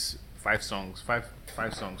 5 songs, 4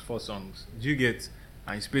 songs. Do you get?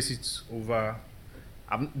 And you space it over.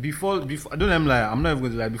 Before I don't lie. I'm not even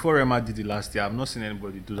going to lie. Before Rema did it last year, I've not seen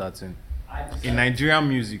anybody do that thing. In Nigerian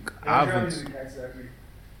music, I haven't. Exactly.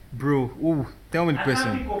 Bro, tell me the person.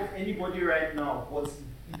 I can't think of anybody right now, but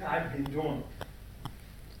it had been done.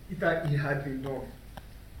 It had been done.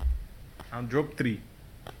 I'll drop 3.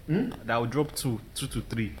 That will drop 2 to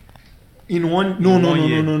 3. In one? No,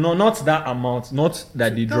 not that amount. Not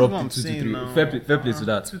that they dropped 2 to 3. Now. Fair play to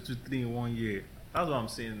that. 2 to 3 in 1 year. That's what I'm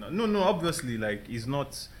saying now. No, obviously, like, it's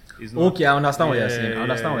not. Okay, I understand what you're saying.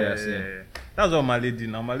 That's what Omale did.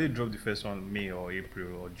 Now, Omale dropped the first one May or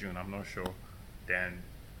April or June, I'm not sure. Then,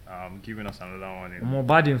 giving us another one in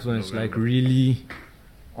Bad Influence, November. like really.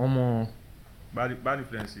 Bad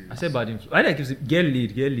influences. I said Bad Influence. I like to say Get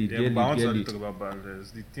Lead. But I want to talk about bad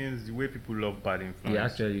influence. The way people love bad influence. Yeah,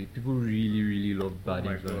 actually, people really love Bad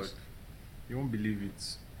Influence. God. You won't believe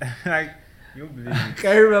it. Like, you won't believe it.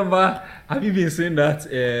 Can you remember? Have you been saying that?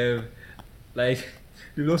 Like,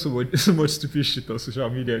 there's not so much stupid shit on social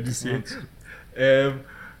media this year.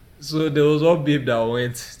 So there was one babe that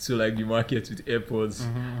went to like the market with AirPods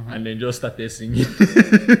and then just started singing.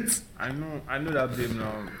 I know that babe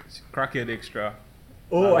now. She Crackhead Extra.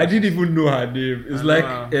 Oh, I didn't even know her name. It's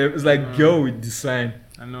like girl with design.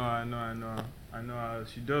 I know her.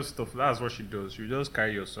 She does stuff. That's what she does. She just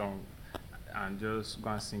carry your song and just go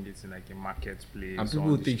and sing it in like a marketplace. And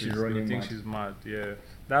people think she's running mad. She's mad. Yeah,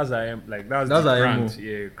 that's the brand.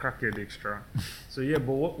 Yeah, Crackhead Extra. So yeah,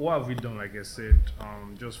 but what have we done? Like I said,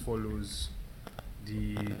 just follows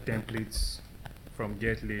the templates from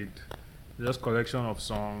Get Lead. just collection of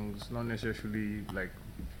songs, not necessarily like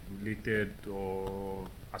related or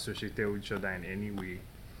associated with each other in any way.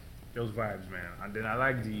 Just vibes, man. And then I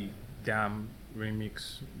like the Damn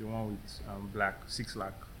remix, the one with Black, Six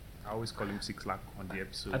Lack. I always call him Six Lack on the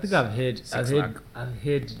episode. I think I've heard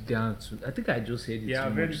Lack. down to. I think I just heard it. Yeah, too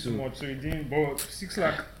I've heard much, it too much, so it didn't. But Six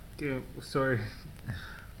Lack, sorry.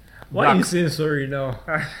 Why are you Black. saying sorry now?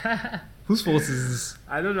 Whose fault is this?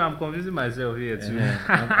 I don't know. I'm confusing myself here too.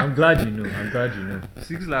 I'm glad you know. I'm glad you know.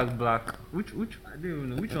 Six Lack Black. Which I don't even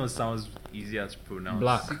know which one sounds easier to pronounce.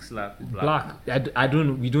 Black. Six Lack Black. I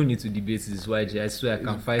don't. We don't need to debate this. YG. I swear I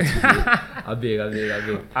can fight you. I beg.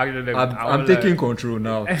 Actually, I'm taking control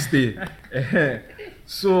now. Stay.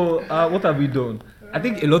 So what have we done? I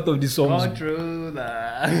think a lot of these songs.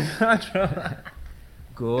 Controller.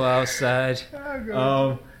 Go outside.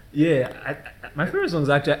 Yeah. My favorite songs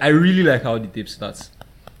actually. I really like how the tape starts.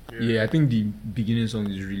 Yeah, I think the beginning song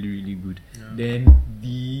is really, really good.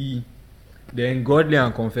 Yeah. Then Godly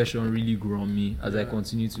and Confession really grew on me as I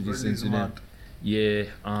continue to Godly listen is to them. mad. Yeah.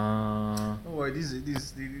 Oh,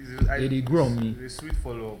 this They grew on me. The sweet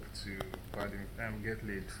follow up to Get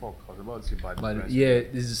Laid. Fuck, I was about to say Bad But Influence. yeah,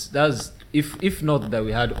 that's if not that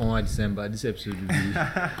we had on December, this episode would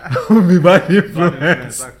be would be bad Bad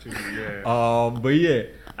Influence, influence. actually, yeah. But yeah,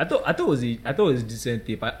 I thought it was a decent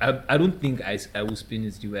tape. I don't think I will spin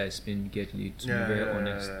it the way I spin Get Laid. To be very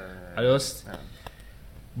honest, I just. Yeah.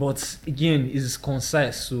 But again, it's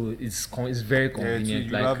concise, so it's very convenient.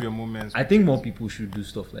 You like have your moments. I think more people should do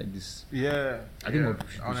stuff like this. Yeah. I think more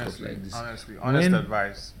people should do stuff like this. Honestly, honest When-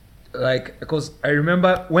 advice. Like, because I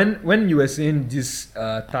remember when you were saying this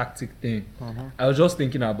tactic thing, I was just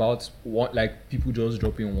thinking about what, like, people just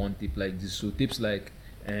dropping one tape like this. So tapes like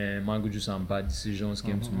Mango Juice and Bad Decisions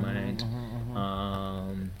came to mind.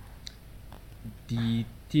 The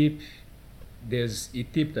tape, there's a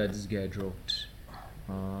tape that this guy dropped.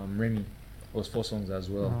 Remy was 4 songs as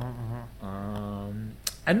well.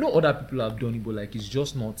 I know other people have done it, but like it's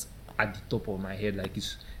just not at the top of my head. Like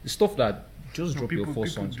it's stuff that just drop your 4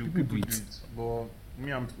 songs. People do it. But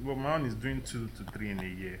my own is doing 2 to 3 in a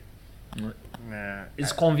year. Nah,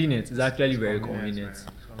 It's convenient. It's actually very convenient. Man. It's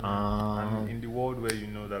convenient. And in the world where you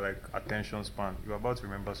know that like attention span, you're about to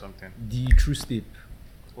remember something. The True Tape,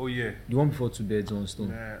 Oh yeah. the one before Two Birds One Stone.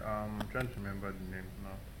 Yeah. I'm trying to remember the name now.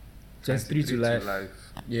 23 to life.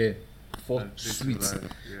 Yeah, for 23 to sweet.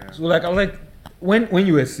 life, yeah. So like I was like, when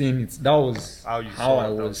you were saying it, that was How you how saw I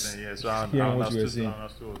it, was. saying, yeah. So I hearing what you were saying.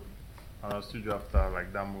 understood you after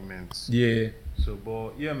like that moment. Yeah. So,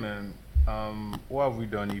 but yeah, man. What have we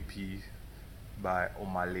done? EP by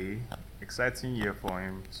Omale. Exciting year for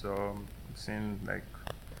him. So, I'm seeing like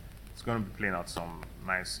it's gonna be playing out some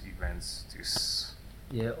nice events this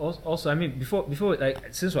Yeah. Also, I mean, before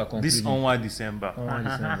like since we're concluding, this onward December. on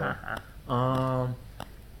December,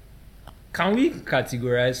 can we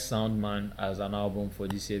categorize Soundman as an album for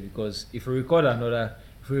this year? Because if we record another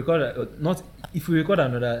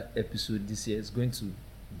episode this year, it's going to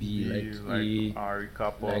be like our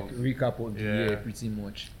recap of the Yeah. year, pretty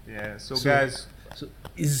much. yeah. So, So- guys, So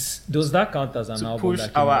does that count as an to album push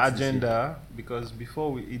that came our out this year? agenda, because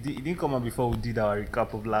before it didn't come out before we did our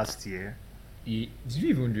recap of last year. Did you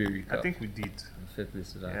even do a recap? I think we did. Fair play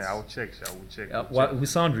to that. Yeah, I will check. We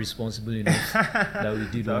sound responsible enough that we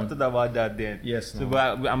did So I one. thought about that then. Yes, So, no.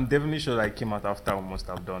 but I'm definitely sure that it came out after we must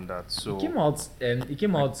have done that. So It came out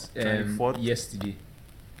 24th? yesterday.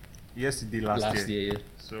 yesterday, last year. Yeah.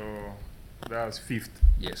 So that was 5th.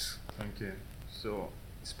 Yes. Okay. So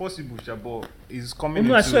it's possible, Shabo. It's Oh, coming.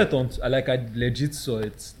 no, I into- saw it on. I legit saw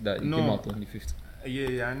it that it No. came out on the 5th.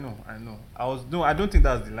 Yeah, I know. I don't think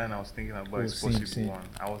that's the line I was thinking about. Oh, It's same, possible same. one.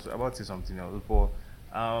 I was about to say something else, but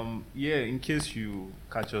yeah. In case you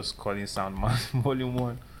catch us calling Soundman Volume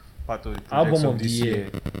 1 part of the projects Album of of the this year.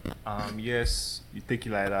 year. Yes, you take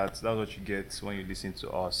it like that. That's what you get when you listen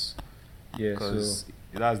to us. Yeah, Because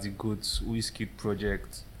so that's the good Whiskey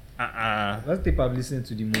project. that's the tape I've listened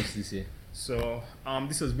to the most this year. So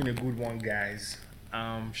this has been a good one, guys.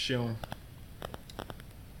 Sean,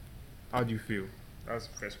 how do you feel? That's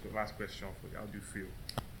the last question for you. How do you feel?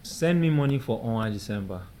 Send me money for on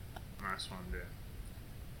December. Nice one there.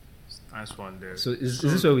 Nice one there. So is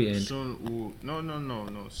this where we end? Soon we'll,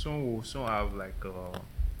 no. Soon we'll have like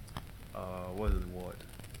what is the word?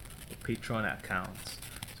 A Patreon account,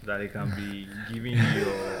 so that they can be giving you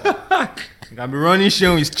they can be running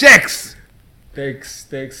Sean's checks.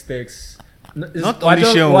 Text. No, Not only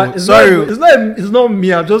Sean. It's Sorry. it's not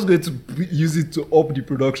me. I'm just going to use it to up the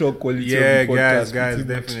production quality Yeah, of the podcast. guys,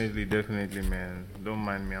 pretty much. definitely, man. Don't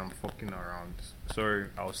mind me. I'm fucking around. Sorry,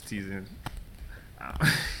 I was teasing.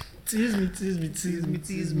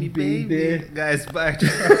 Tease me, baby. Guys, bye.